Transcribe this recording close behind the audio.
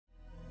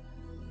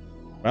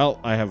Well,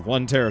 I have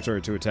one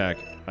territory to attack.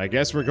 I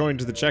guess we're going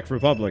to the Czech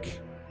Republic.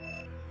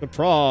 The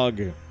Prague.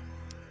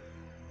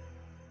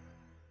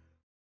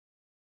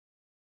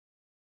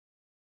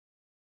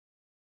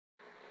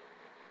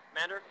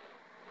 Commander,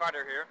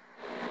 Carter here.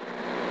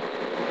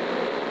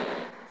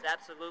 It's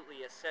absolutely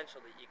essential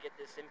that you get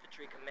this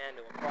infantry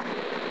commando across the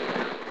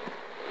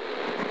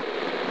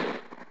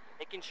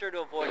making sure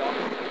to avoid all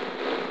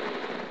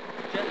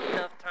just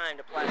enough time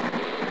to plastic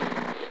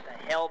get the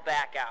hell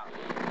back out.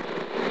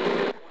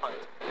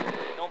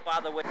 Don't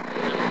bother with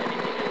anything.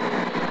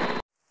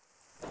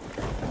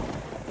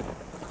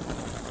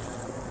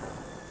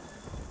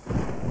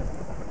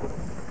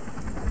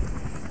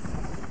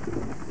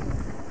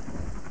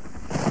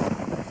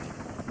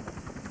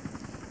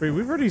 Wait,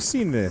 we've already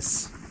seen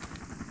this.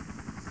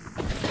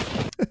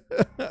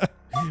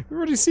 We've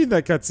already seen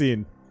that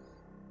cutscene.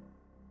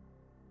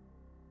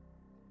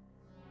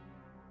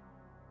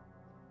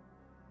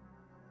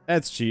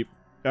 That's cheap.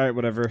 Alright,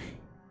 whatever.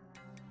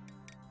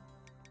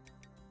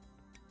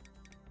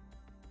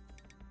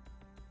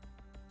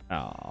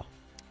 Aww.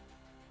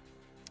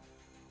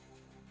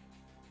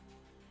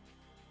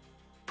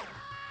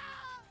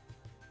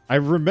 I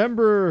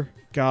remember,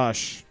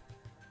 gosh,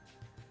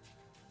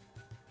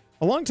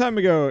 a long time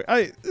ago,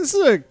 this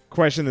is a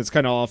question that's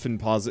kind of often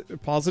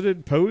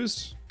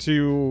posed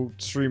to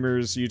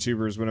streamers,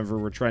 YouTubers, whenever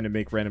we're trying to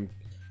make random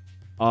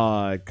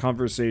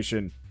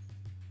conversation.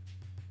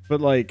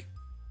 But, like,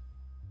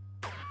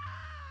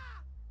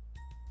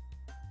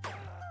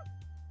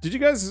 did you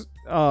guys,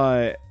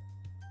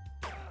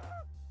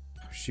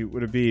 shoot,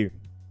 would it be?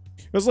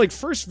 It was like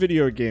first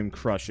video game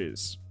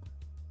crushes.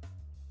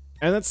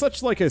 And that's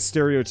such like a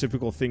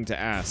stereotypical thing to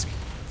ask.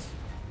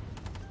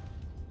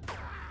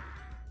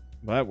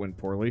 Well, that went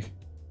poorly.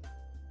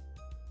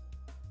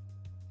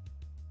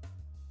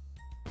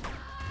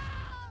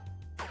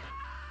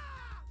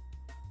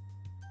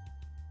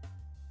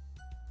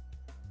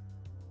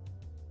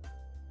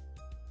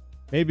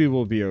 Maybe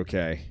we'll be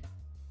okay.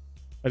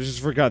 I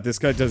just forgot this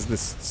guy does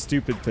this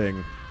stupid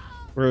thing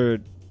where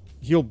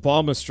he'll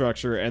bomb a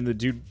structure and the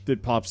dude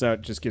that pops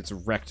out just gets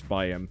wrecked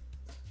by him.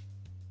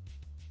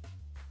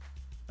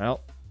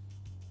 Well,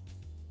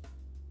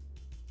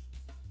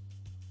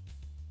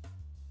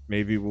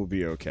 maybe we'll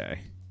be okay.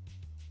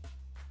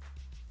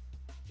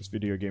 This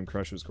video game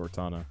crush was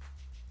Cortana.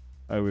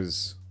 I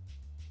was...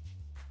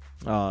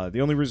 the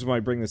only reason why I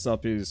bring this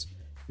up is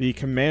the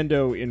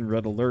commando in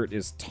Red Alert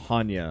is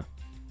Tanya.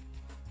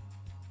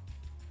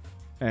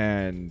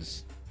 And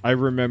I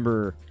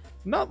remember,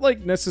 not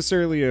like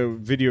necessarily a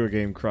video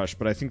game crush,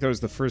 but I think that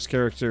was the first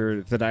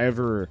character that I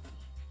ever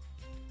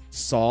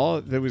saw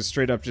that was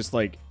straight up just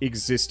like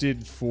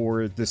existed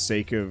for the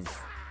sake of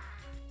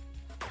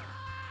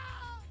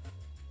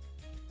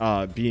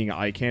being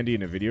eye candy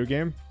in a video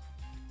game.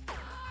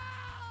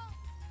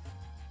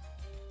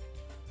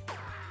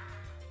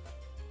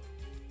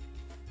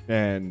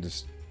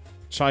 And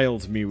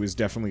child me was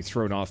definitely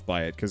thrown off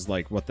by it, because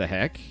like, what the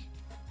heck?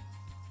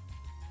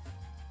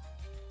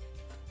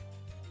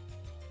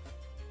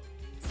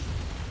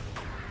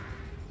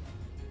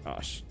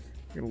 Gosh.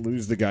 I'm gonna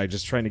lose the guy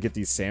just trying to get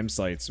these SAM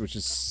sites, which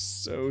is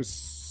so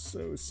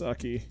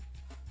sucky.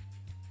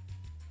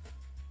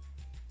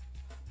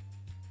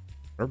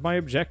 What are my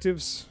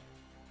objectives?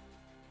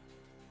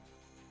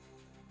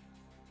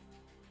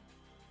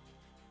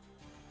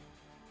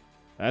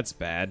 That's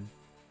bad.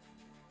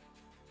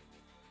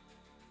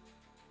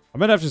 I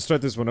might have to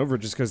start this one over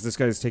just because this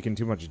guy's taking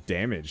too much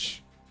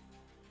damage.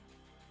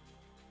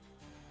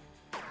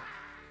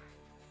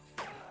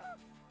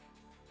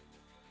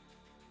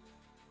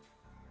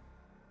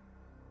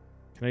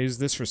 Can I use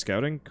this for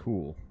scouting?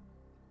 Cool.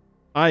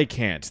 I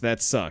can't.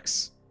 That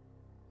sucks.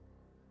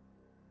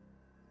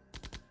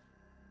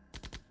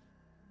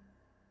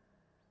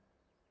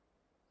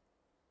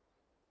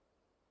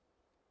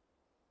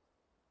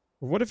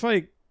 What if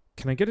I...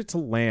 Can I get it to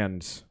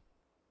land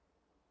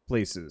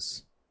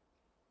places?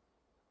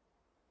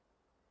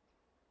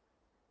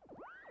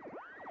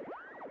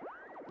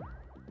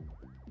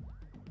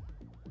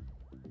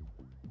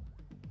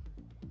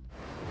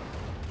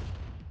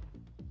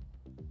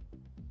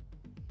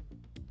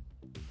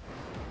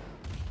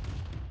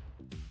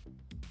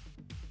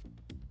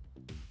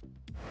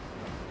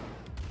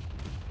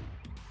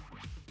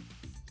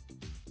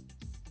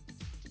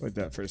 Wait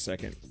that for a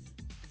second.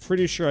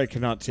 Pretty sure I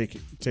cannot take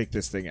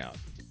this thing out.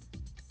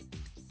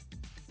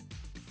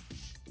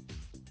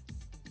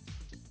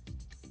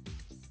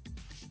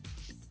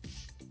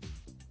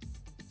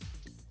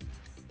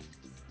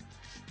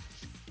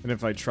 And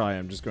if I try,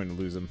 I'm just going to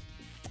lose him.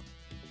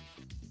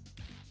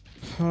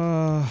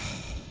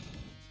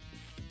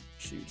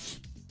 Shoot.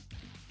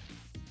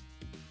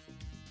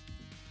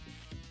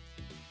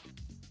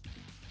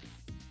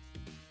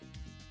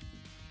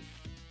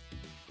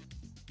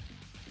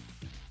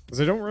 Because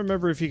I don't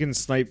remember if he can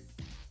snipe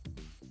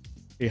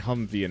a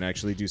Humvee and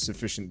actually do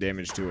sufficient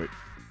damage to it.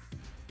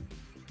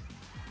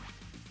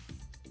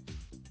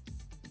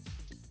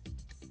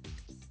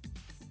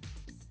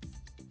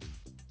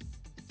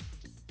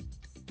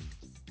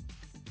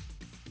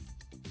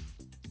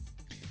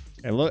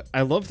 I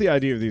love the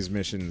idea of these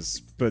missions,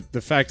 but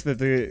the fact that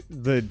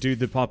the dude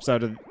that pops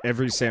out of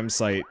every SAM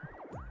site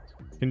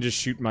can just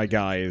shoot my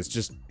guy is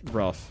just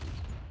rough.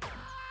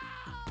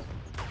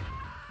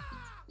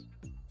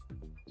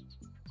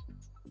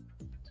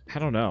 I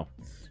don't know.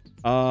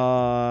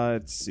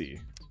 Let's see.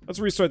 Let's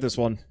restart this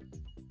one.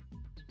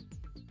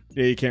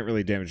 Yeah, you can't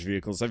really damage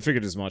vehicles. I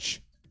figured as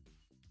much.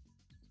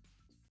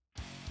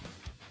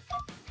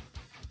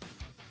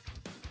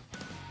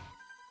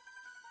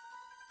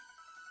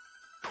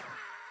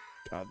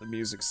 God, the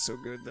music's so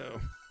good, though.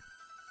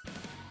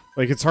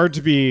 Like, it's hard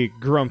to be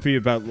grumpy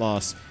about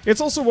loss. It's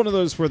also one of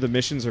those where the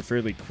missions are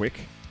fairly quick.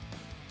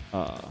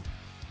 I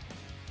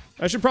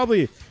should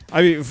probably...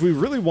 I mean, if we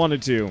really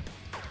wanted to...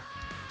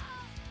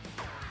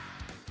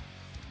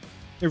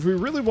 If we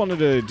really wanted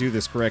to do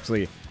this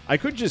correctly, I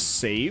could just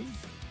save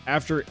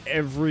after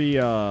every,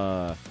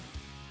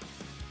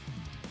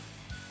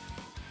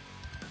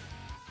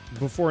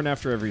 before and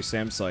after every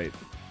SAM site.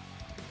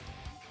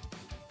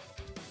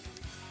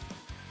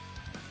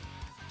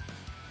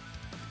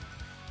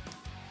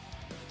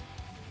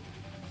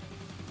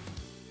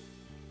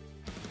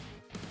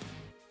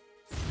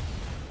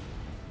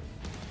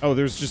 Oh,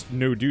 there's just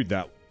no dude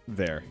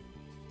there.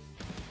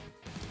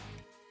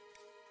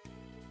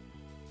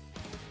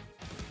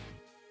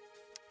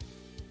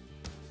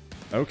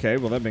 Okay,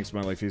 well that makes my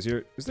life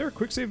easier. Is there a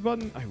quick save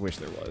button? I wish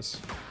there was.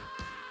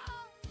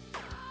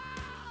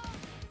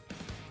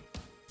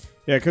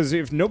 Yeah, because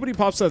if nobody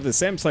pops out of the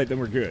SAM site, then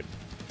we're good.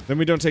 Then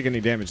we don't take any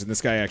damage, and this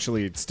guy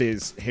actually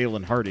stays hale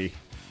and hearty.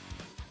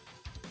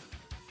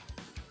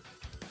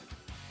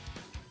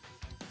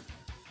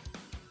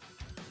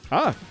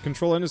 Ah,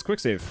 control N is quick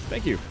save.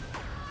 Thank you.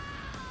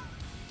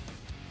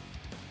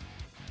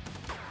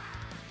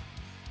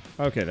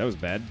 Okay, that was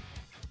bad.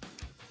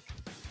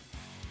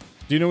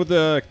 Do you know what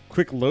the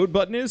quick load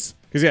button is?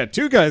 Because, yeah,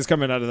 two guys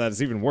coming out of that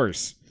is even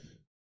worse.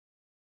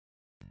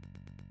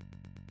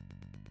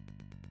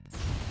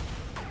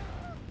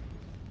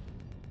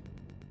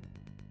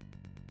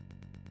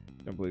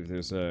 Don't believe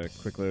there's a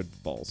quick load.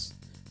 Balls.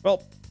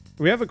 Well,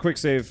 we have a quick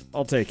save.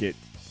 I'll take it.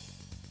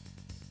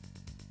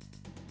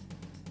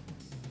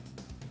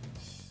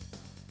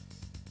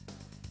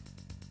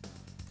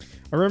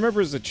 I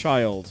remember as a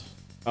child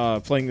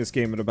playing this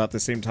game at about the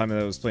same time that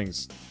I was playing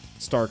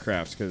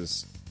StarCraft,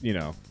 because, you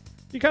know,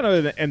 you kind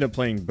of end up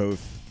playing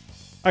both.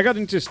 I got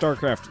into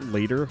StarCraft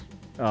later.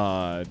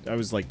 I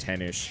was like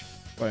 10-ish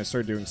when I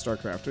started doing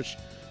StarCraft, which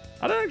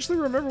I don't actually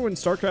remember when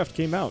StarCraft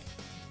came out.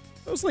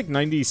 That was like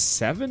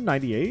 97,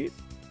 98?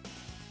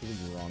 I could be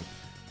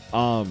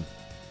wrong.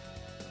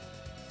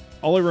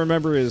 All I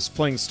remember is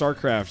playing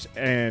StarCraft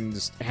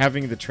and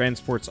having the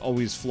transports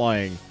always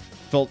flying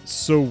felt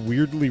so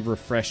weirdly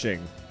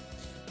refreshing.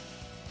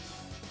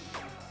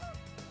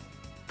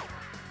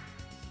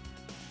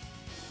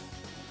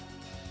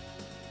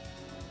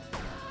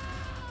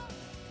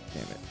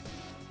 Damn it.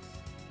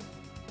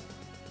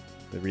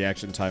 The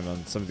reaction time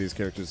on some of these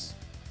characters,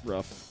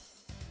 rough.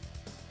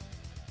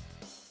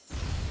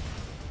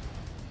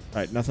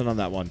 Alright, nothing on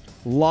that one.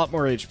 A lot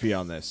more HP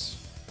on this.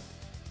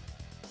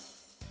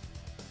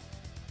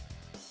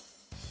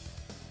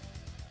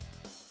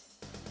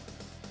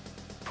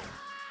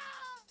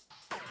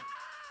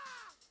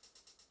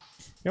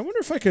 I wonder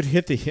if I could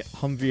hit the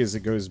Humvee as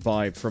it goes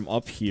by from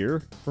up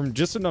here, from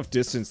just enough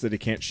distance that it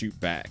can't shoot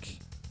back.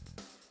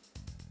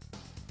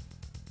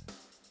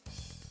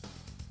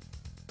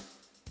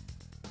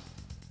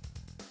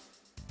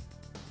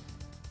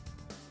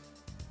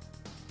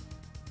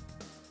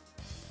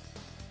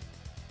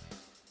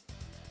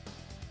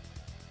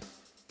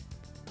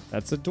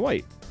 That's a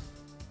Dwight.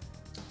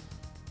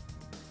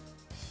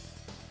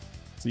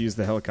 So use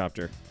the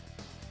helicopter.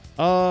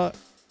 I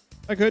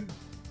could.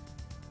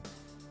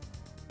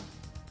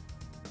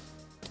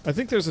 I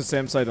think there's a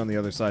SAM site on the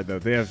other side, though.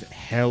 They have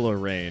hella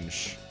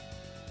range.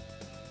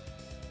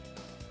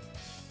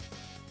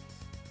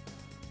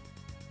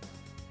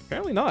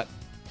 Apparently not.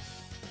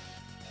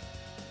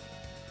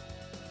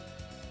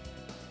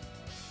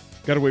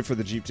 Gotta wait for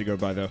the Jeep to go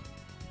by, though.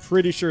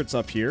 Pretty sure it's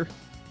up here.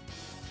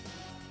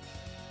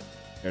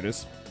 There it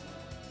is.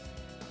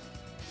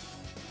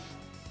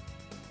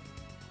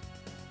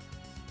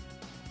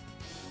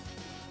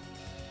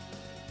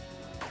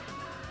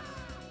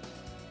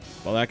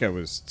 Well, that guy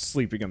was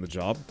sleeping on the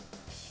job.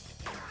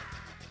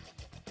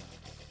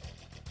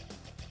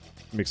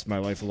 Makes my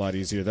life a lot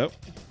easier, though.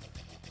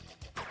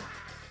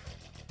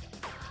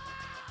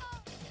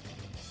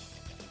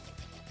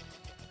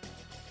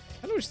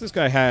 I wish this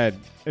guy had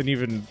an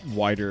even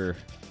wider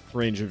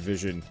range of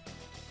vision.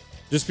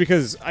 Just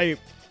because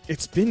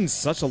it's been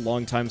such a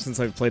long time since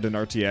I've played an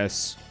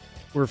RTS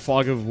where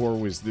Fog of War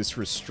was this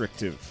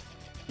restrictive.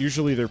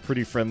 Usually they're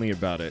pretty friendly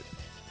about it.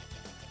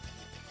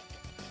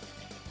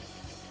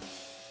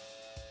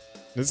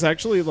 It's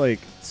actually, like,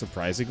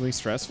 surprisingly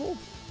stressful.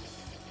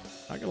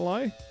 Not gonna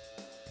lie.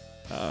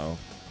 Uh-oh.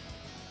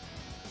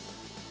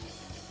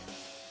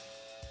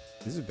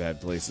 These are bad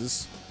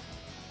places.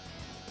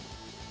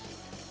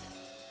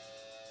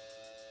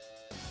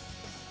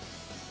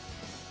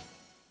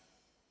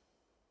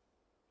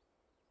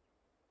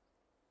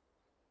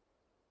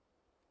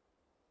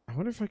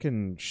 if I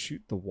can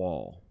shoot the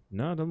wall.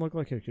 No, it doesn't look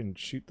like I can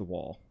shoot the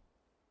wall.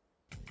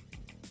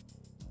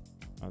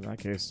 In that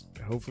case,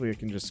 hopefully I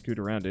can just scoot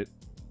around it.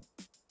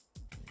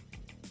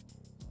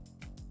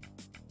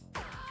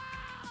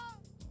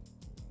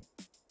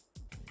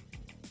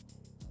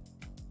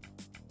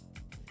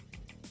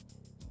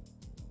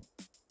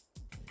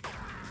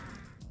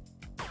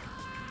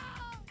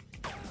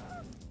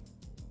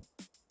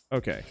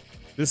 Okay,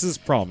 this is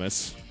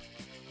promise.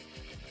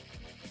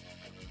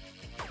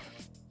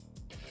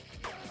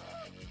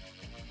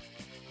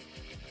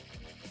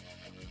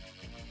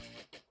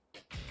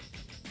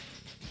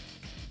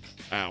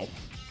 Ow.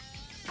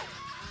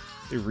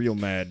 They're real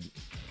mad.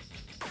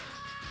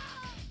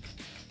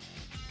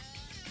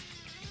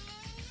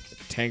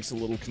 The tank's a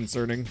little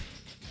concerning.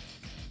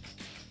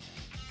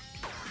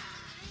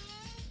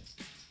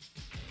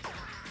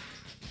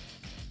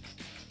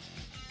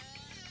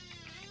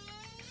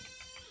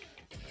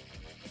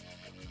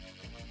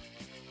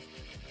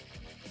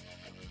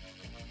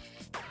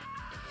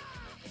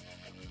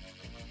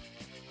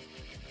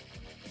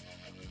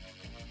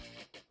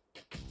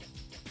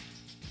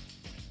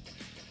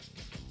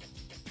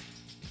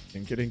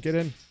 Get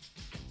in.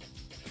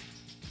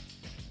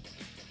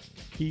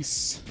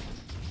 Peace.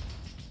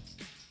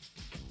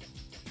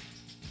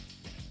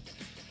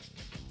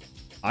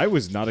 I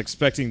was not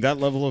expecting that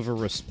level of a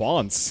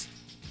response.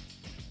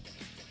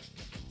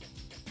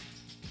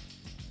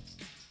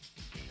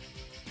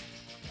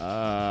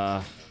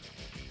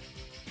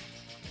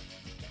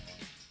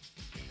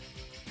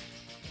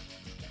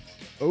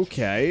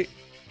 Okay.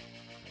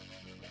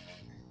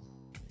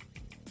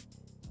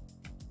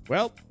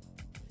 Well,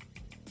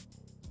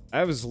 I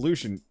have a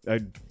solution.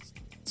 I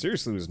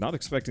seriously was not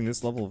expecting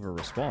this level of a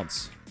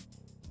response.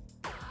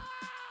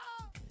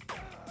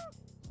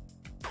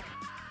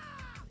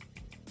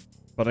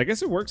 But I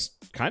guess it works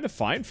kind of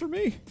fine for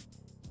me.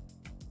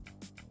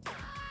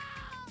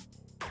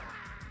 I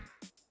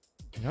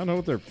don't know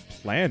what their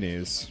plan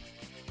is.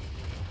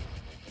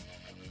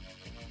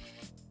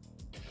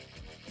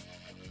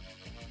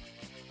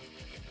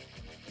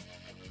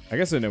 I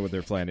guess I know what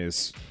their plan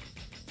is.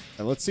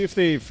 Let's see if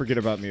they forget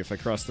about me if I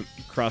cross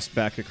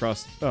back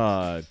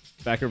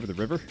over the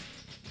river.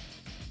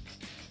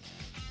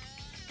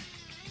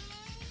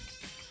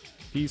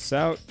 Peace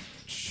out,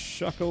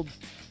 shuckled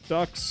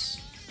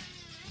ducks.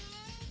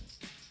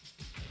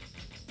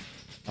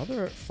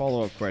 Other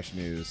follow-up question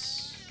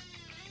is,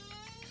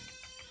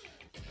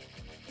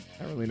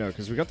 I don't really know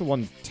because we got the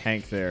one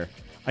tank there.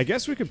 I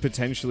guess we could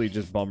potentially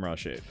just bum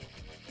rush it.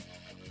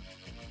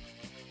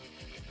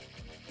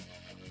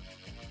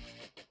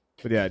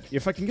 But yeah,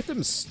 if I can get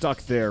them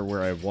stuck there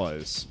where I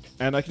was,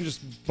 and I can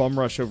just bum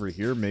rush over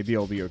here, maybe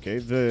I'll be okay.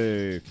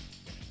 The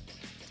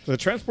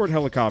transport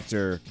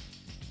helicopter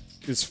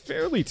is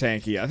fairly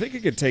tanky. I think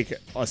it could take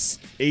a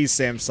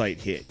SAM site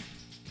hit.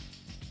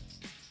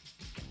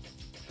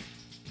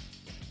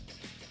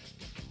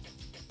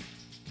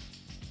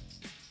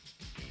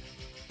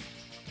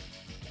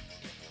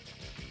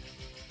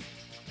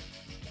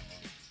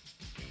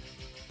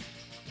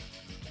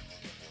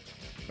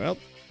 Well,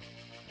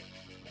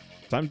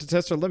 time to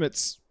test our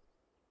limits.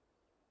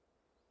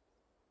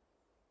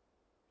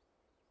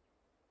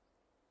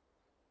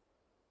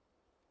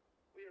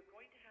 We are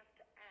going to have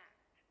to act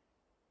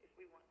if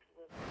we want to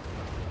live.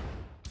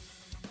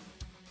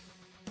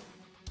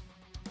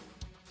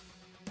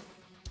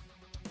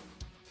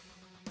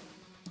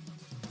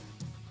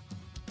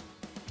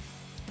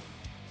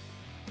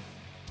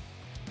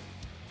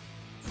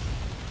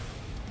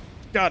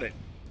 Got it.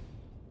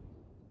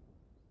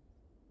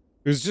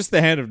 It was just the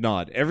hand of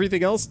Nod.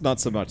 Everything else, not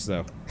so much,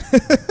 though.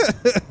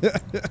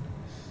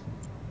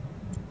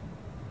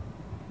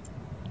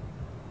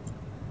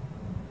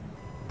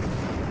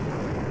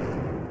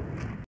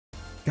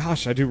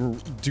 Gosh, I do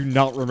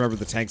not remember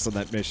the tanks on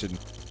that mission.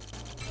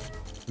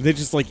 They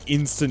just, like,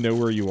 insta know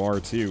where you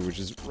are, too, which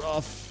is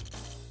rough.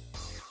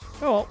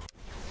 Oh well.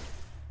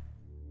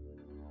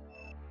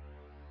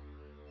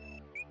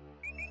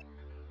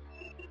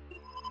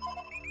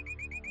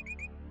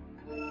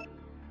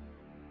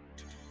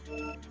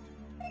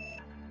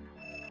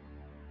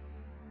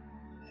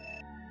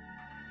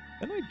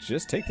 Didn't I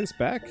just take this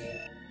back?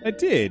 I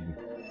did.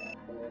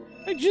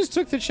 I just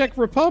took the Czech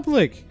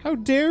Republic. How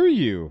dare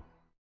you?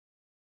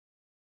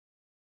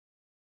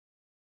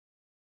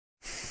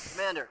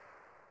 Commander,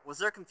 was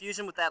there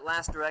confusion with that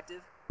last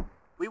directive?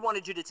 We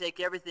wanted you to take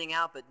everything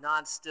out, but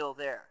Nod's still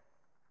there.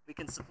 We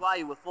can supply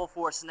you with full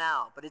force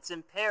now, but it's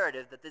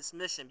imperative that this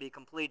mission be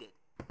completed.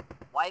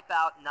 Wipe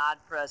out Nod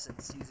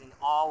presence using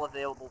all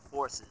available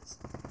forces.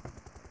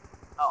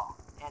 Oh,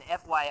 and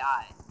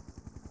FYI,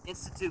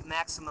 institute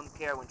maximum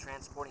care when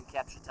transporting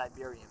captured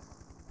Tiberium.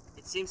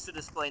 It seems to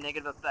display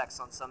negative effects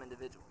on some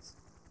individuals.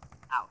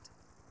 Out.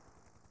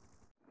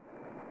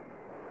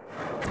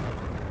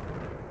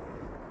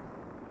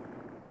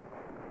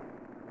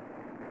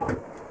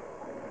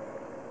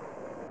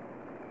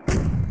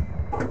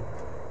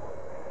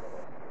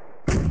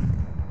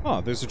 Ah,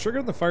 there's a trigger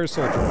on the fire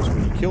soldiers.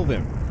 When you kill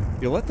them,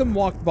 if you let them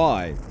walk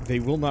by, they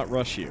will not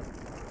rush you.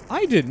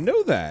 I didn't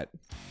know that.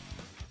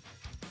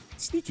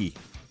 Sneaky.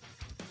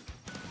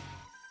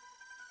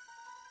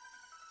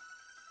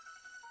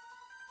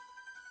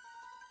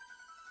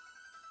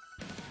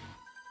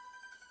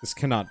 This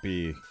cannot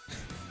be.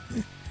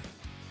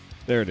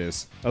 There it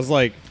is. I was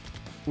like,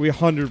 we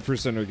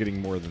 100% are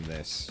getting more than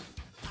this.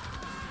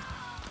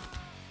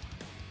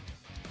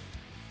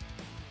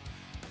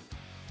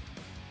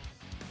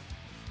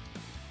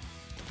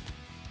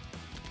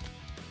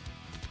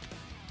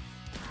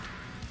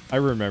 I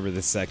remember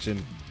this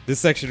section. This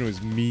section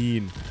was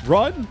mean.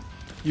 Run,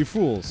 you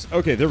fools.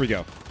 Okay, there we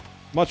go.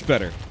 Much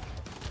better.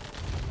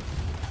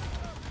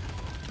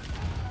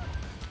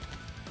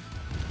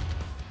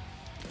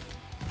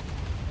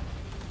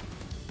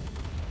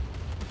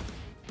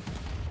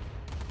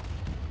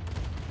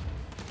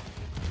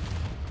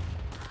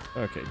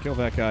 Okay, kill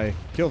that guy.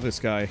 Kill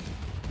this guy.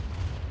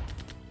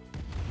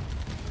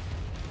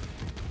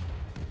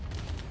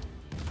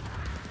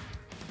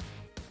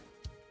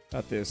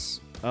 Got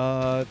this.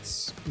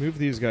 Let's move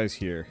these guys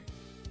here.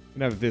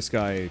 And have this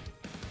guy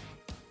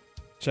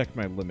check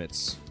my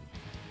limits.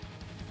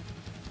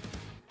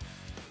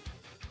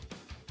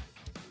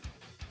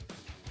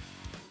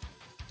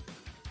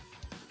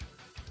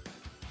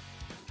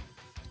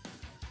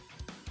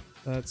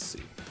 Let's see.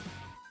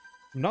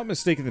 If I'm not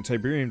mistaken, the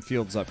Tiberian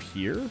field's up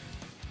here.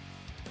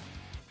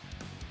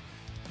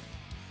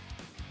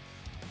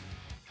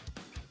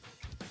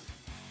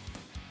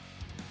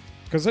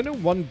 Because I know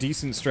one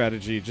decent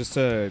strategy, just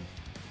to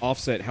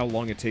offset how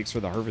long it takes for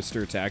the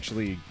harvester to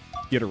actually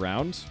get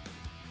around.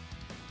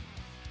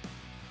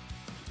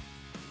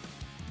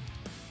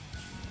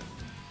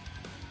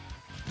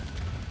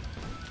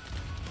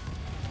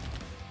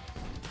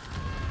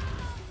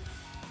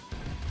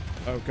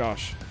 Oh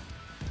gosh.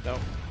 No.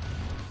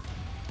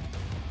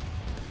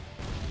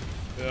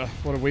 Ugh,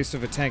 what a waste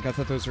of a tank. I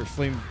thought those were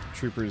flame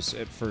troopers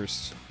at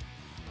first.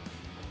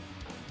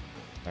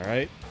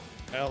 Alright.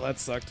 Well, that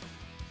sucked.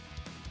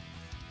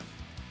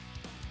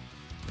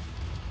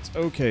 It's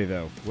okay,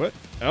 though. What?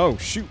 Oh,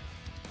 shoot.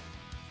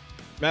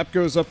 Map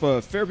goes up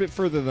a fair bit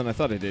further than I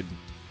thought it did.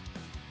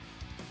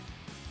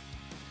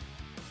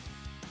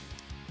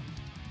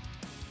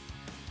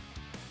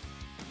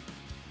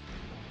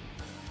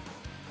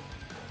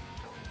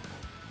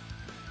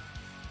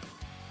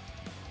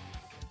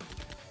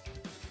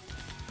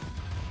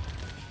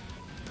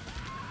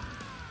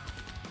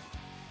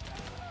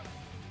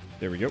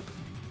 There we go.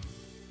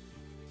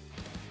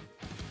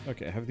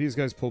 Okay, have these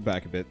guys pull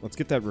back a bit. Let's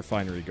get that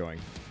refinery going.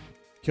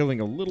 Killing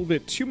a little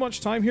bit too much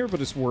time here, but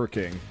it's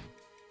working.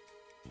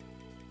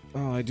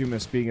 Oh, I do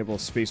miss being able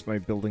to space my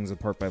buildings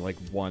apart by, like,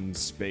 one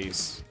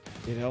space.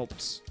 It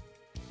helps.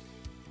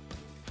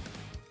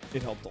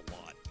 It helped a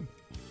lot.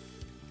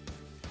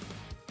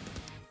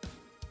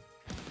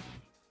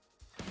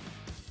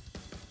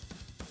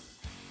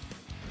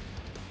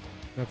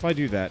 Now, if I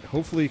do that,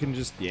 hopefully you can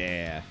just...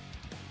 Yeah.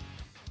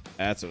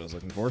 That's what I was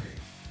looking for.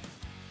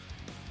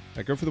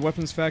 I go for the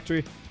weapons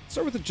factory.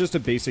 Start with just a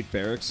basic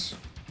barracks.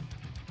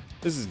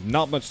 This is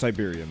not much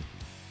Tiberium.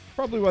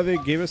 Probably why they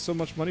gave us so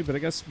much money, but I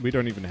guess we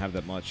don't even have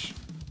that much.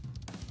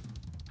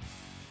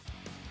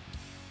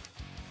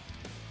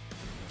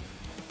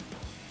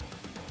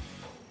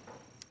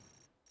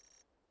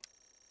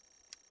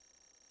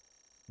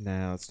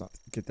 Nah, let's not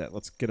get that.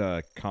 Let's get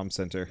a comm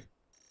center.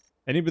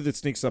 Anybody that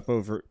sneaks up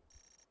over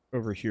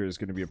here is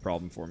going to be a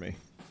problem for me.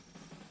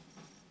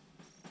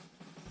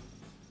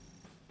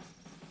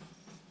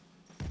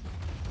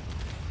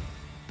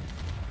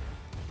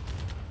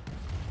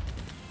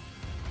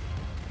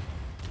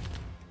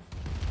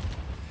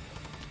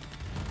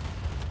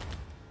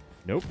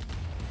 Nope.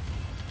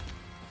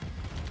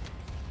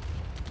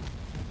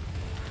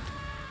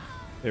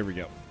 There we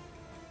go.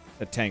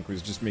 That tank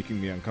was just making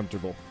me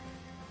uncomfortable.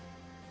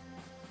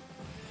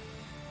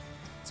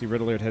 See,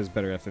 Red Alert has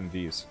better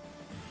FMVs.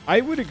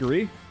 I would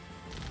agree.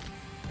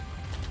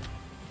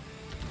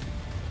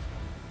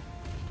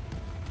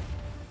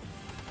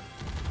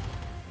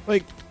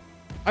 Like,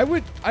 I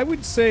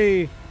would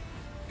say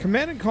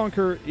Command &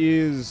 Conquer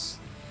is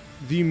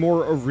the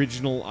more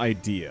original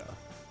idea.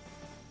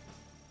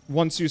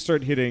 Once you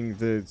start hitting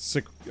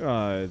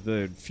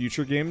the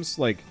future games,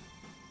 like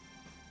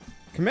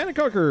Command &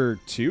 Conquer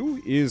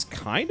 2 is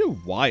kind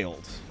of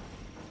wild.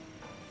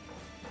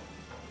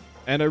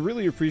 And I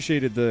really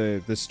appreciated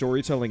the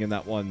storytelling in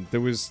that one.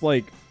 There was,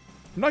 like,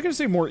 I'm not going to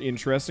say more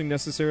interesting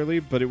necessarily,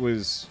 but it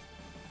was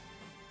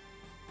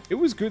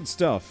good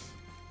stuff.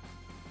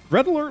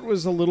 Red Alert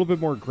was a little bit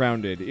more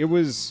grounded. It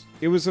was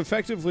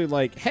effectively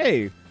like,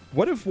 hey,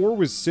 what if war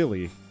was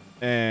silly?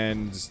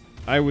 And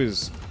I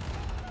was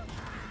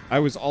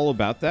all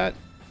about that.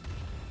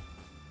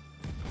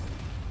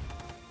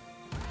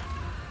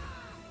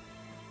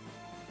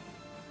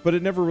 But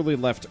it never really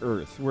left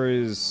Earth,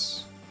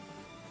 whereas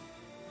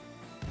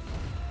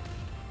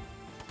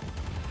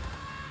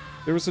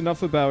there was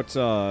enough about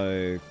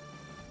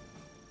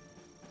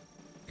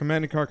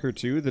Command & Conquer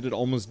 2 that it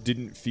almost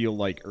didn't feel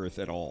like Earth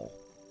at all.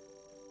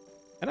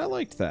 And I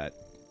liked that.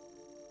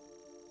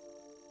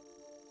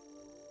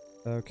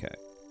 Okay.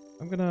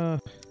 I'm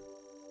gonna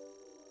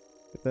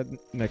get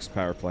that next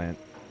power plant.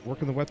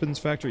 Work in the weapons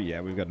factory? Yeah,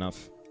 we've got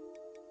enough.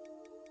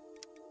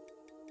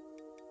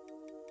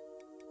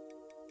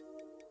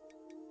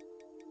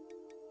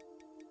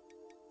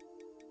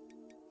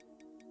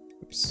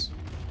 Oops.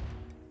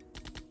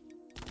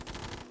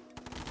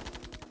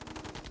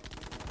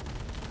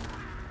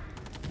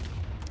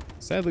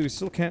 Sadly, we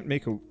still can't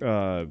make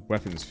a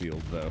weapons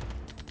field, though.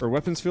 Or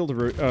weapons field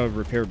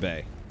repair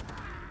bay.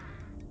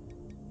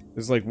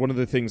 This is like one of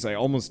the things I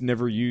almost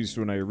never used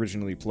when I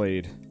originally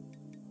played.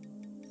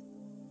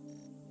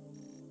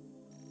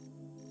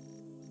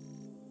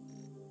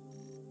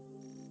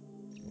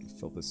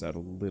 Fill this out a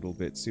little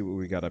bit, see what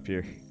we got up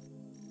here.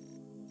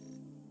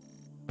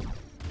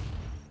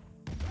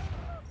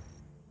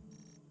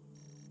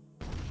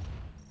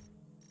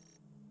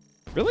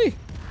 Really?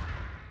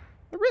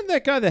 I ran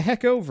that guy the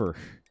heck over.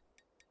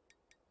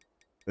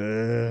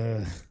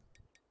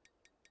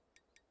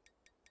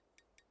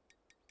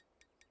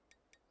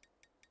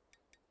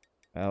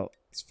 Well,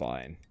 it's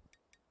fine.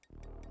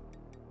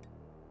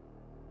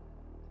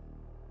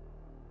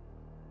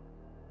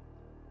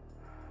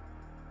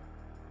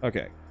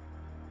 Okay.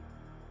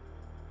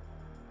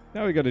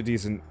 Now we got a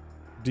decent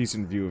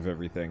view of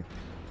everything.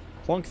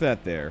 Plunk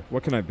that there.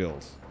 What can I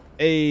build?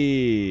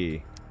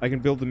 I can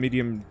build the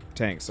medium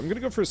tanks. I'm gonna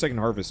go for a second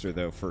harvester,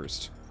 though,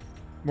 first.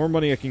 More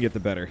money I can get,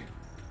 the better.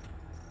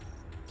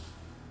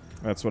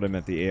 That's what I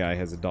meant. The AI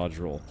has a dodge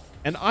roll.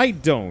 And I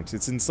don't.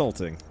 It's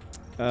insulting.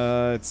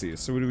 Let's see.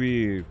 So what do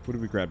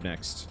we grab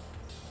next?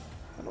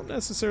 I don't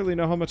necessarily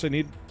know how much I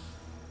need.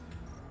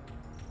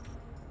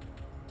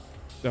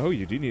 Oh,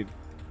 you do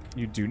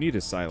need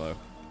a silo.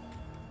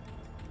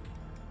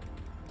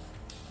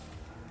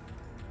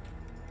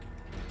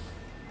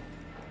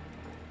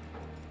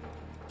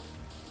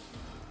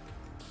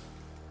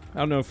 I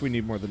don't know if we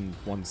need more than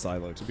one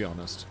silo, to be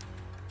honest.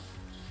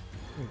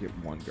 We'll get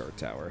one guard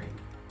tower.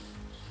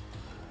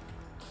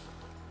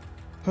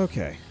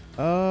 Okay.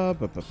 Let's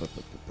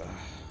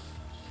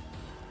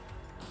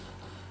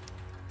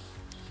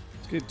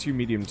get 2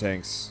 medium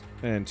tanks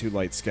and 2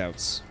 light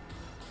scouts.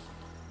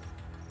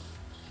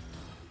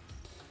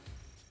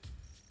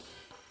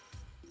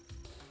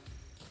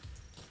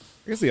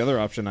 I guess the other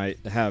option I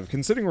have,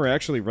 considering we're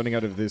actually running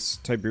out of this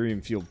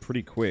Tiberium field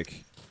pretty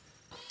quick.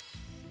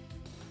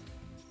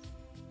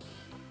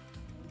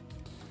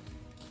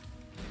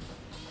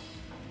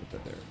 Put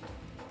that there,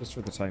 just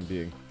for the time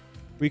being.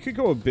 We could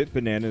go a bit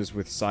bananas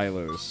with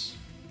silos.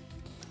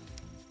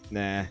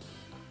 Nah,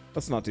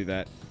 let's not do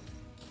that.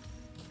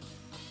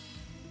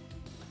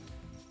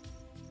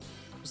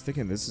 I was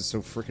thinking this is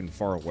so freaking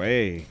far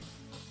away.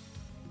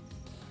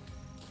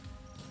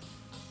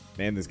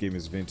 Man, this game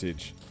is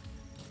vintage.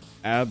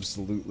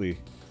 Absolutely.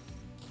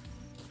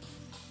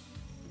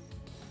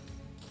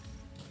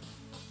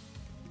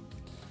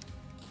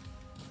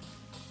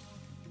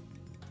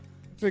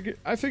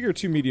 I figure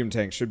 2 medium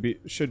tanks should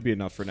be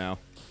enough for now.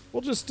 We'll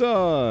just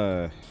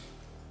Gosh,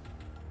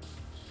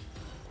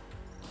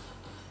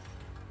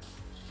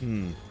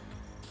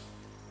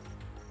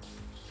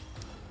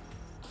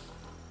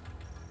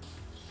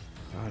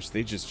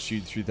 they just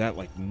chewed through that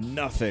like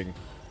nothing.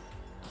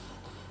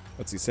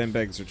 Let's see,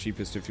 sandbags are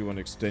cheapest if you want to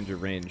extend your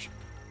range.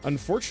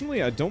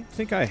 Unfortunately, I don't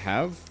think I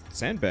have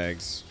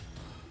sandbags.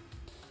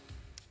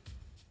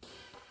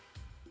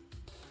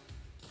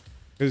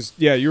 Because,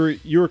 yeah,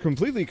 you were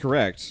completely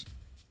correct.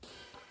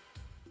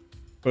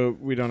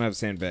 But we don't have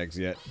sandbags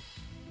yet.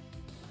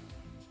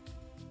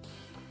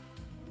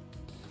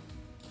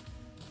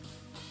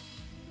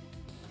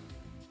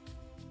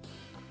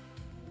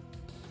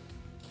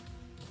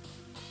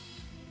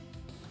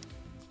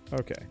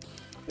 Okay.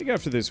 I think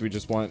after this we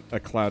just want a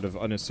cloud of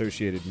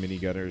unassociated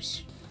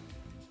minigunners.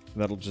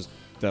 That'll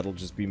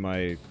just be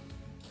my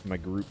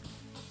group.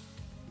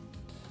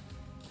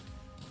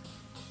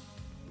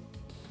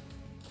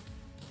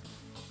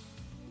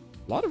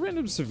 A lot of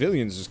random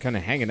civilians just kind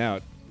of hanging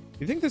out.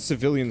 You think the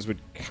civilians would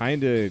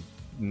kind of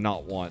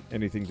not want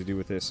anything to do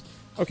with this?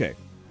 Okay,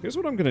 here's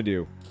what I'm gonna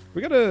do.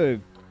 We got a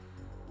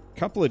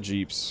couple of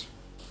jeeps.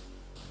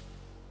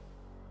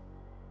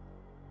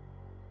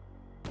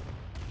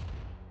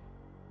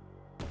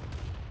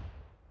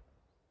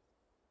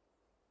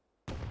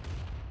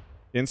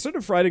 Instead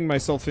of riding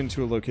myself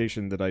into a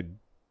location that I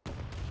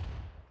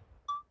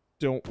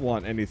don't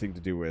want anything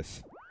to do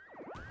with,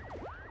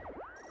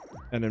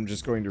 and I'm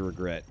just going to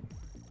regret.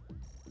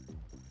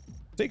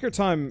 Take our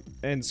time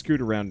and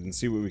scoot around and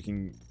see what we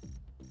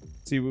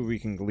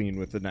can glean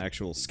with an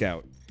actual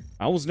scout.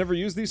 I almost never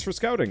use these for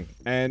scouting,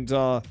 and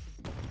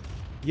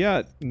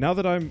yeah, now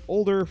that I'm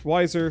older,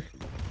 wiser,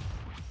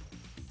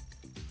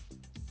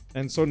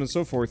 and so on and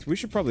so forth, we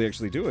should probably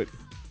actually do it.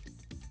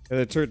 And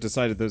the turret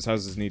decided those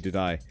houses need to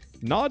die.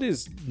 Nod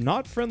is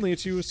not friendly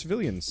to you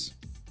civilians.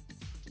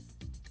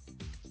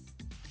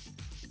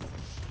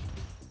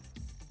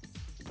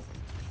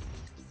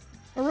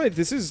 Alright,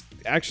 this is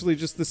actually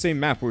just the same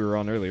map we were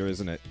on earlier,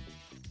 isn't it?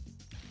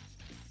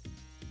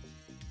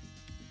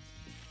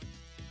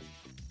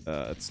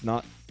 It's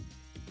not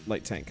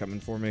light tank coming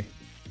for me.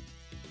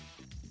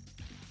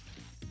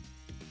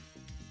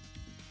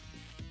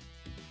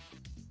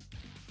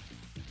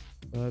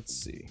 Let's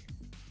see.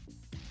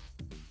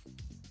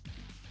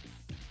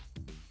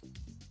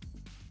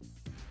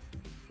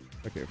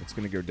 Okay, if it's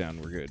gonna go down,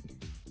 we're good.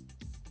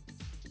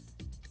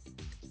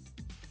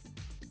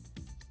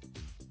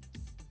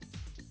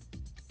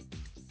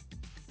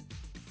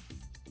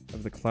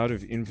 Have the cloud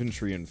of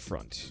infantry in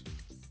front.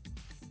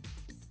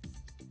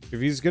 If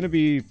he's gonna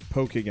be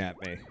poking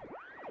at me,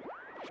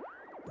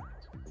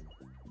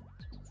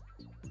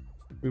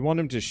 we want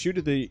him to shoot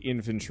at the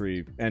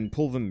infantry and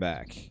pull them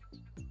back.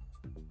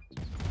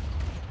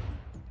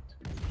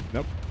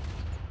 Nope.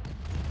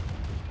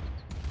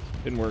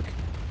 Didn't work.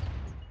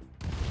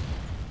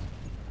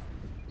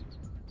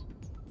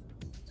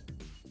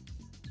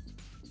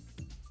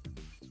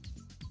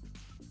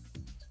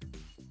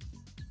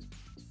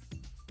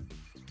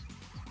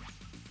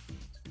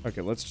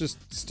 Okay, let's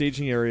just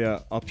staging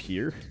area up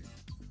here.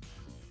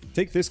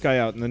 Take this guy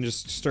out and then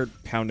just start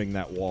pounding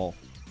that wall.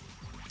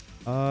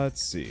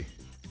 Let's see.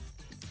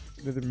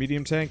 Another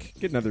medium tank?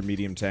 Get another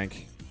medium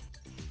tank.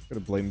 Gotta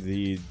blame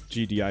the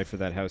GDI for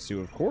that house too,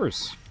 of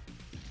course.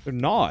 They're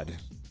Nod.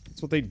 That's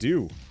what they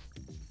do.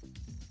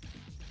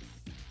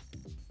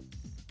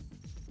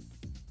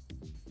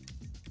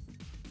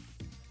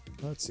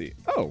 Let's see.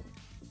 Oh!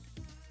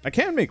 I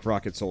can make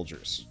rocket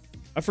soldiers.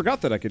 I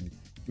forgot that I could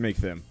make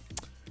them.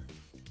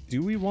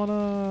 Do we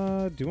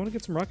wanna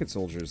get some rocket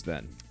soldiers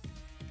then?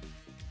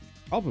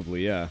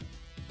 Probably, yeah.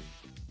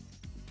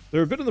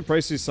 They're a bit on the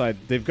pricey side.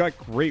 They've got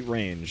great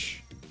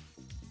range.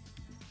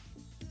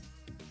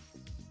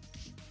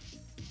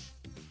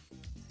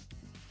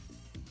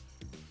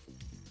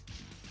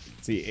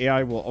 See,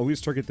 AI will always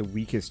target the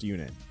weakest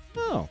unit.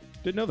 Oh,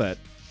 didn't know that.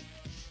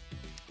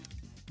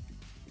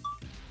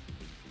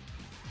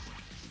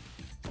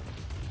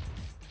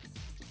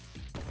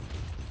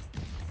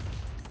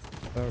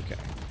 Okay.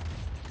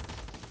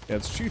 Yeah,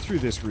 let's chew through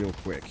this real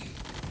quick.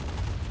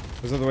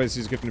 Because otherwise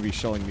he's going to be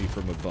shelling me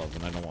from above,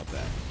 and I don't want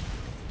that.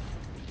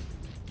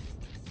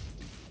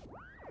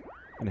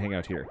 And hang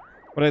out here.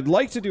 What I'd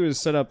like to do is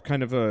set up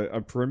kind of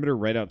a perimeter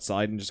right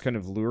outside and just kind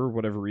of lure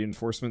whatever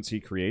reinforcements he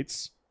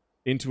creates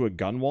into a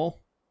gun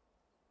wall.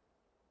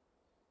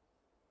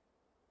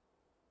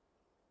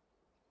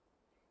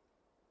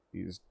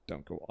 These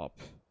don't go up.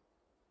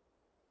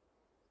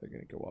 They're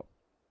going to go up.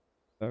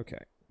 Okay.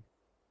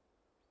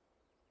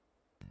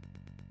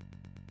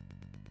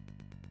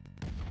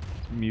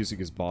 Music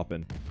is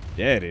bopping.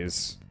 Yeah, it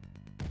is.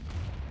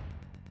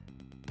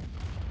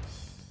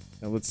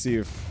 Now let's see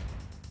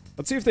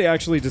if they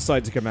actually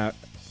decide to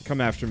come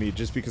after me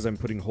just because I'm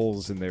putting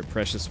holes in their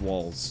precious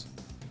walls.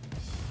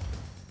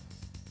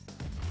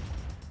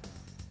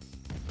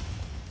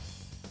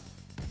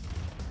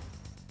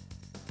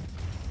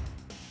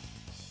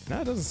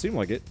 Nah, it doesn't seem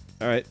like it.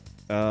 All right.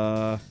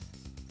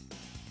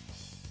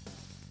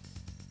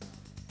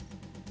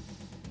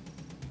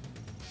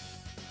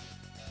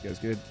 You guys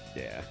good?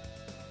 Yeah.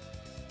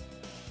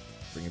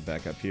 Bring it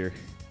back up here.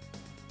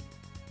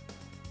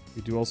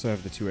 We do also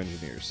have the 2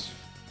 engineers.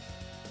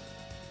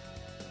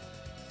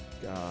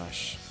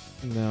 Gosh.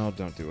 No,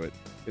 don't do it.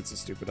 It's a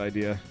stupid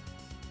idea.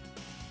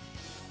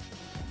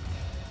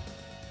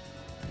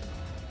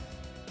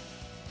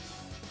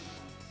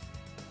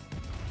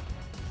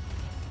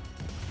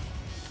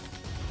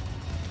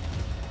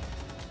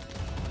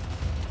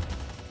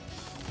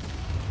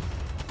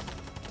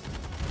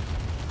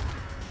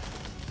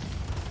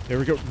 There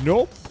we go.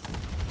 Nope.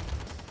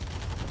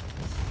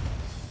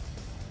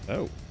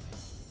 Oh.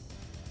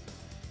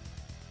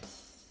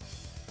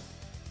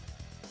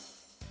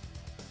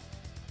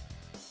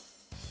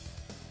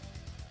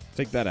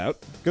 Take that out.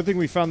 Good thing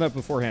we found that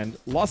beforehand.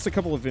 Lost a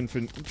couple of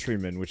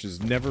infantrymen, which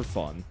is never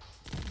fun.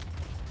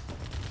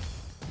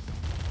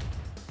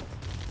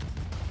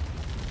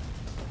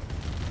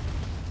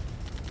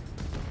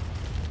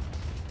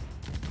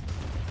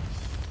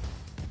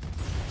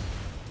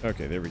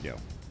 Okay, there we go.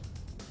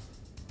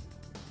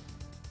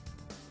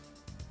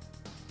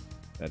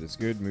 That is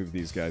good. Move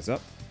these guys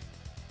up.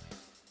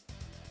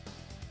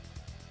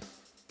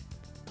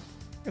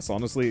 I guess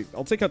honestly,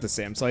 I'll take out the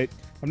SAM site.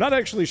 I'm not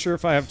actually sure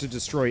if I have to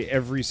destroy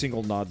every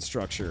single Nod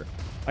structure.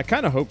 I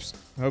kind of hope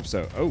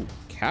so. Oh,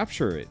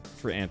 capture it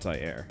for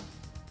anti-air.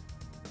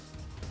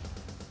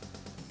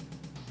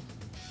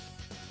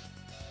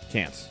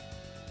 Can't.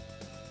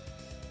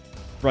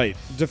 Right,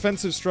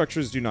 defensive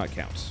structures do not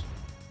count.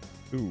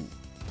 Ooh.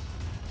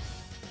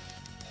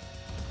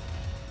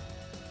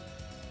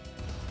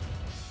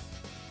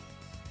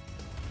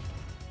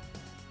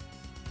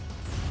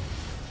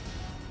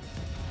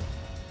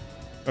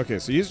 Okay,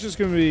 so he's just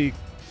going to be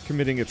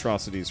committing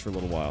atrocities for a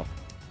little while.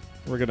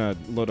 We're going to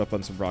load up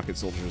on some rocket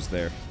soldiers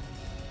there.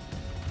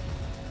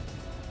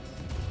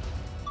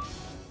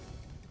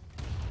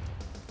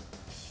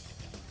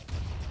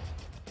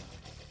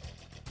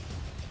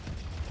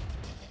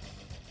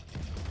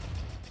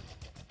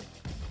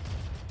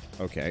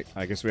 Okay,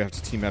 I guess we have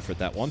to team effort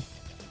that one.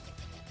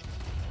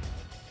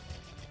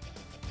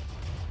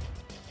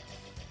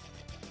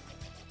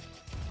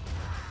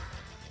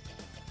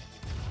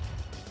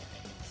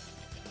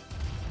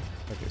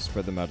 Okay,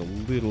 spread them out a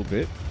little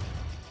bit.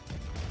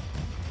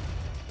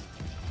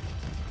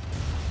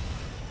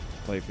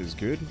 Life is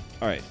good.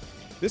 Alright.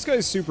 This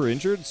guy's super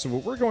injured, so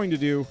what we're going to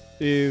do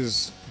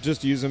is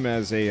just use him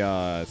as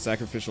a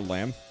sacrificial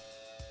lamb.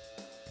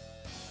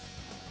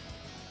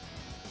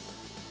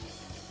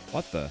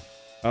 What the?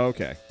 Oh,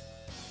 okay.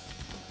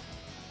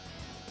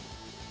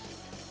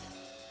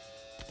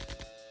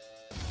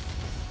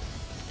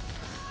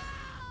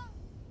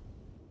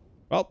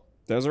 Well,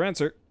 there's our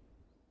answer.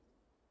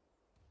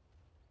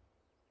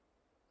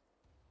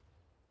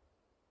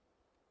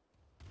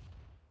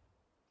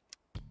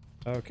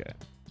 Okay.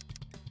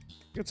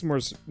 Get some more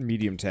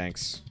medium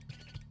tanks.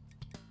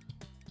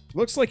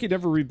 Looks like he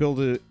never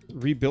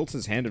rebuilt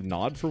his Hand of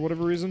Nod for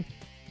whatever reason.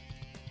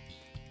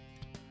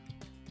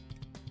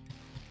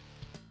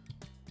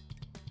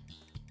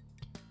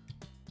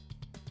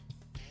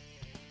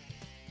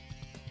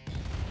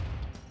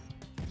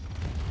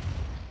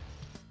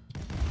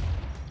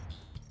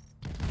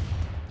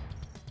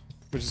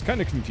 Which is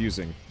kind of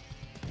confusing.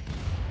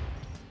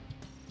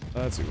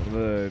 Let's see, one of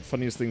the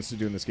funniest things to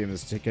do in this game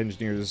is to take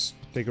engineers,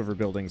 take over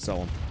buildings, sell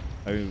them.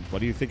 I mean, what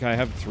do you think I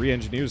have 3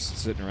 engineers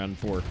sitting around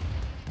for?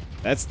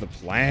 That's the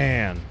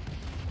plan.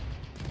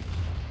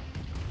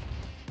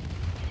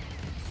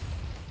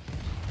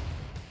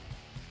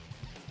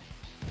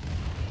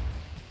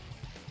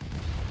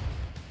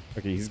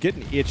 Okay, he's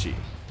getting itchy.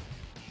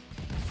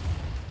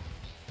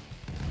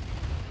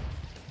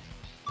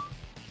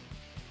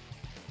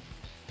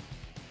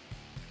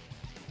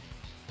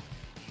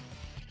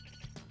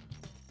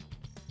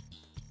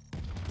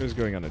 Who's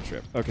going on a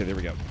trip? Okay, there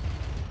we go.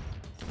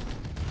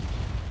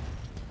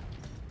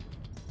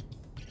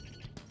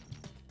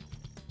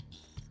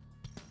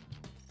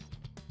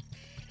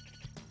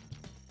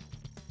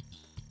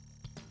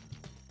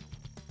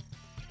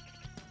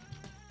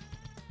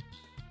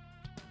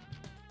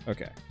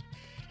 Okay.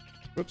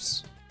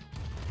 Whoops.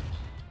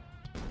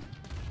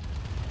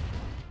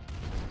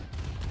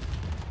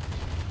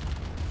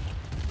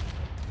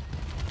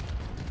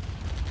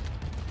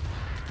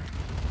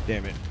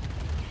 Damn it.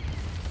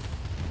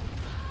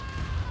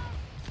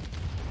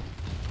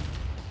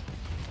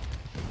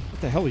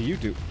 What the hell are you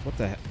do? What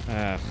the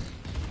heck?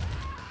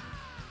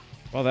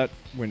 Well, that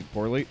went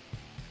poorly.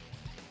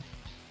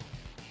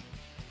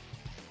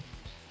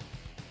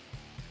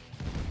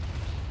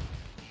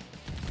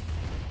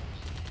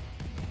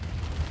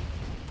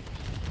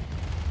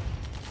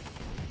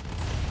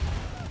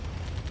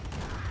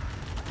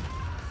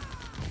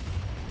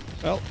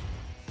 Well,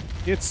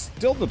 it's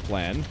still the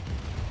plan.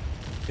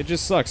 It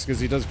just sucks because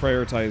he does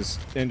prioritize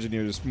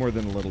engineers more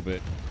than a little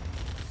bit.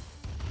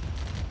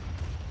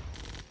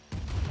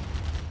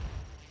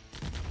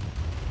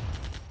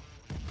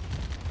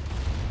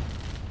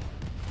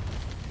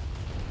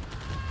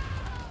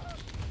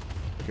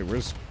 Okay,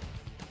 where's...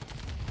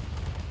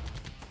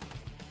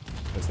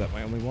 Is that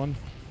my only one?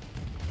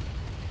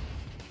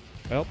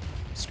 Well,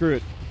 screw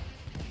it.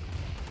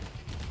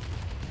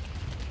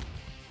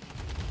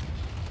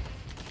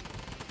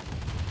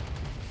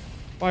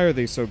 Why are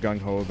they so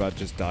gung-ho about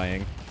just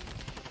dying?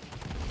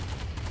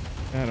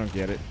 I don't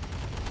get it.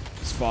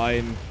 It's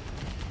fine.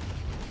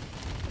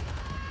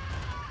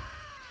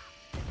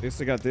 At least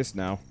I got this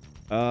now.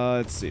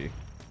 Let's see.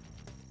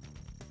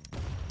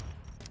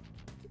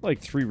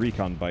 Like 3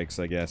 recon bikes,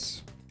 I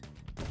guess.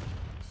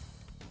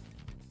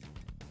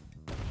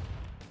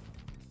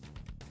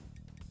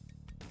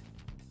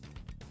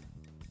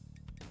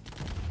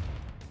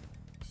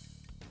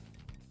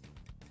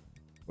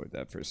 Avoid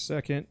that for a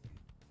second.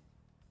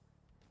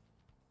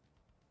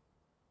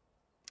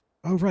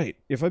 Oh, right.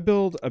 If I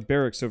build a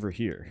barracks over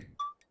here,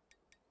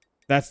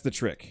 that's the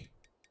trick.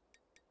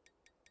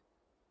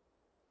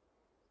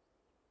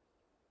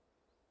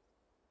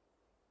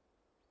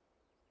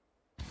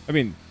 I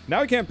mean,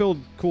 now I can't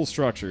build cool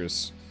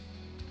structures.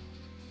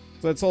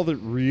 So that's all that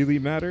really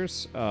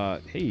matters.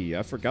 Hey,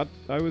 I forgot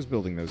I was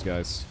building those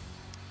guys.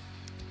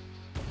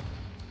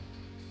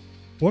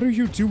 What are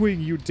you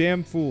doing, you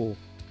damn fool?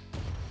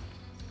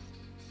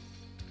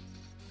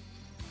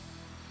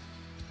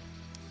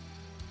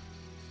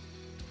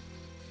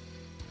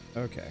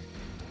 Okay.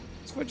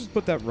 So if I just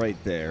put that right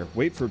there,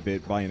 wait for a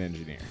bit, buy an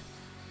engineer.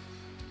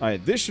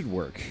 Alright, this should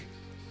work.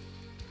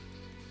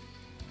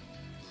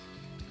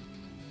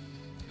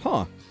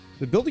 Huh.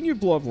 The building you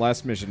blew up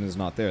last mission is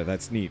not there.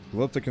 That's neat.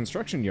 Blew up the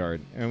construction yard,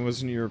 and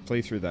wasn't your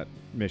playthrough that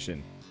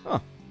mission. Huh.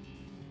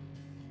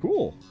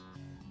 Cool.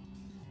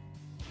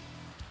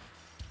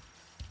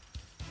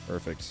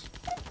 Perfect.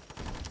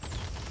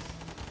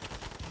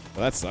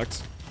 Well, that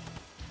sucks.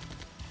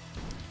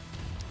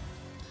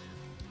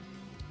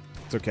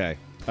 It's okay.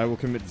 I will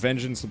commit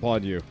vengeance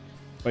upon you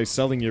by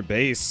selling your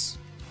base.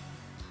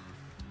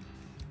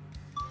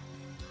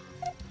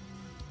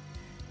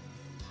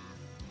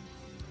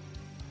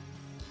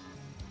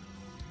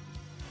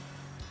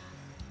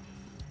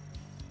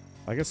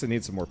 I guess I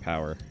need some more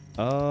power.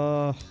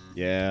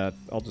 Yeah,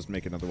 I'll just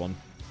make another one.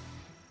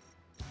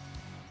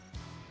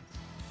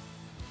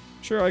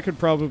 Sure, I could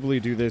probably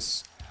do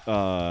this,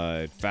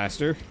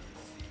 faster.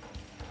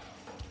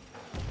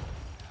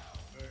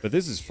 But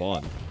this is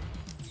fun.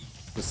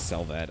 Just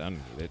sell that, I don't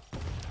need it.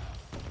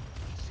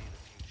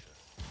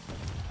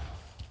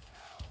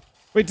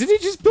 Wait, did he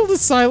just build a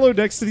silo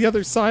next to the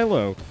other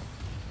silo?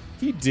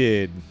 He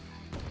did.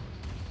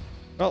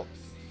 Well,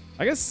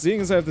 I guess seeing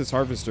as I have this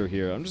harvester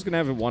here, I'm just gonna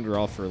have it wander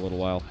off for a little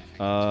while.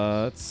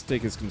 Let's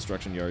take his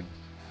construction yard.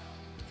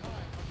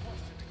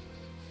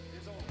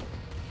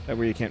 That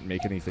way you can't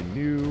make anything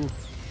new.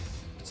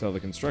 Sell the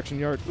construction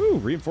yard. Ooh,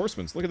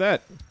 reinforcements. Look at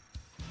that.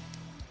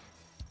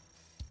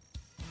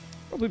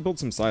 Probably build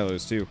some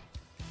silos, too.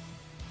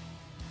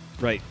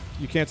 Right.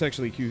 You can't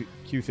actually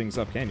queue things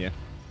up, can you?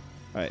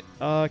 Alright.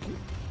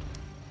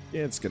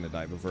 Yeah, it's gonna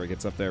die before it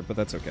gets up there, but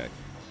that's okay.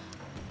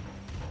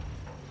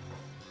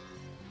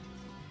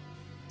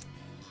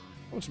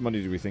 How much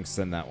money do we think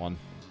send that one?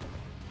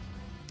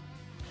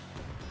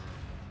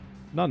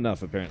 Not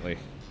enough, apparently.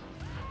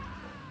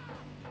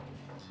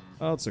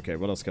 Oh, it's okay.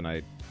 What else can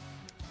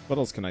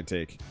I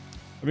take?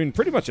 I mean,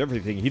 pretty much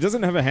everything. He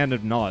doesn't have a hand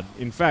of Nod.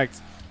 In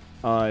fact,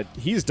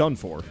 he's done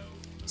for.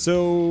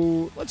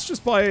 So, let's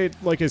just buy,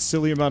 like, a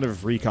silly amount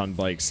of recon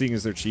bikes, seeing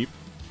as they're cheap.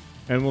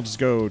 And we'll just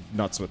go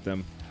nuts with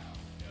them.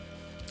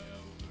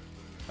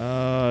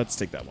 Let's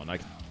take that one.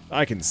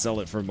 I can sell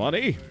it for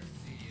money.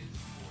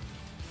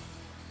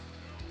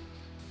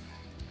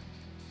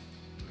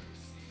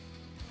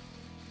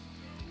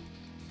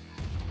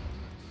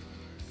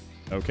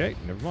 Okay,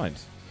 never mind.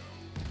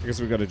 I guess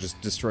we've got to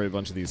just destroy a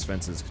bunch of these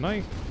fences. Can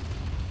I?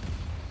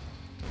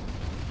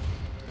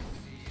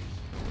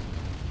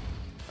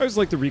 I always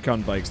like the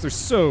recon bikes. They're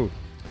so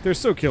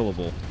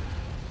killable.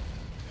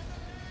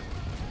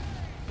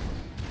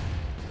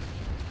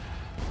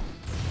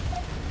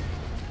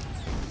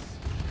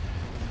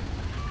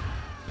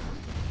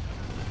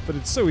 But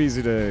it's so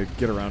easy to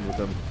get around with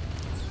them.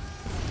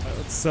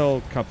 Let's sell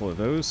a couple of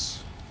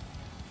those.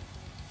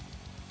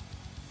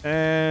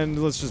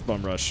 And let's just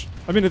bum rush.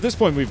 I mean, at this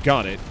point, we've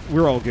got it.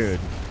 We're all good.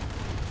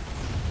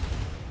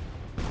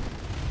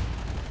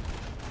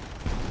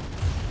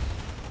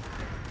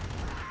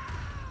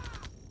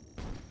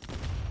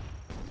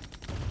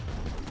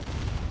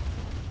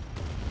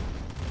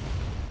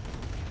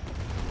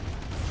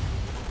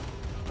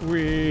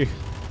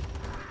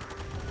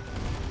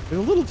 It's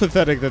a little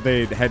pathetic that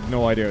they had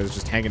no idea I was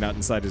just hanging out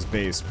inside his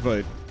base,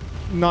 but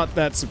not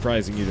that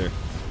surprising either.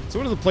 So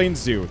what do the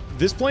planes do?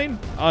 This plane?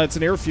 It's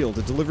an airfield.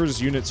 It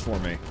delivers units for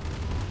me.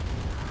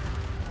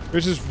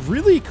 Which is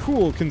really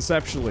cool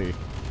conceptually.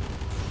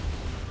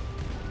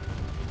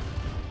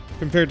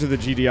 Compared to the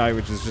GDI,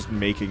 which is just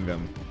making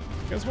them.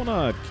 You guys want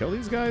to kill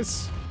these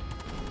guys?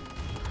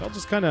 I'll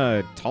just kind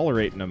of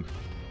tolerating them.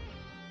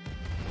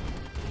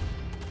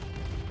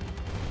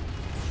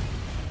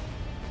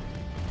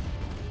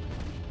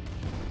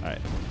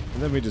 Alright.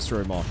 And then we destroy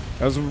them all.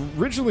 I was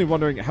originally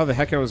wondering how the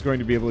heck I was going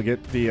to be able to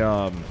get the,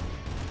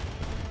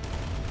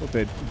 hope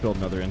they build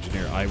another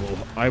engineer.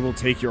 I will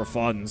take your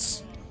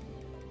funds.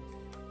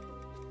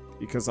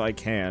 Because I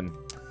can.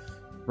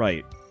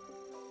 Right.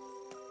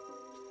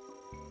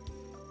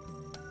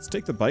 Let's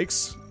take the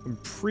bikes. I'm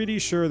pretty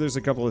sure there's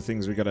a couple of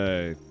things we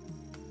gotta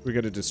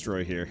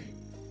destroy here.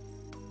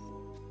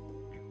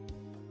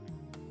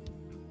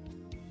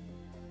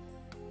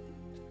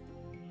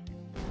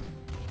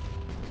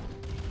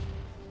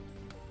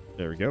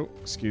 There we go.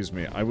 Excuse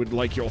me. I would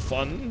like your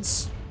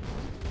funds.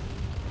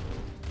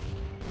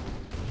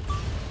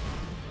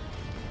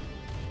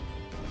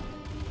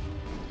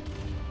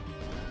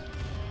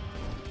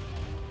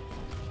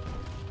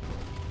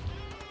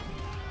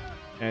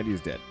 And he's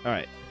dead.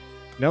 Alright.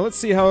 Now let's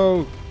see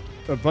how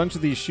a bunch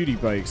of these shooty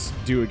bikes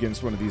do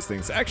against one of these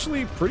things.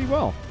 Actually, pretty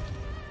well.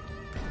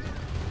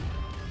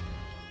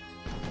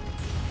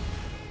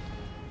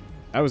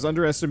 I was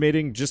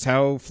underestimating just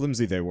how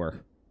flimsy they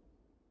were.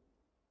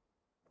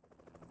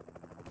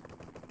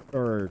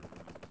 Or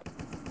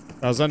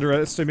I was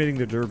underestimating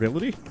the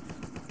durability.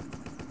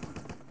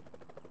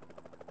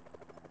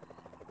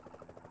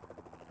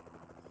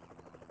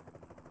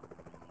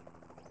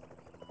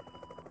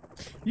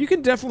 You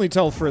can definitely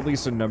tell for at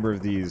least a number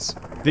of these.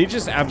 They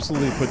just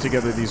absolutely put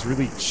together these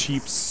really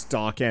cheap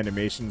stock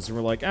animations and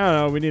we're like, I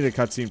don't know, we need a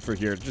cutscene for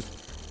here.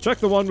 Just check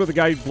the one where the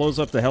guy blows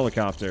up the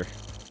helicopter.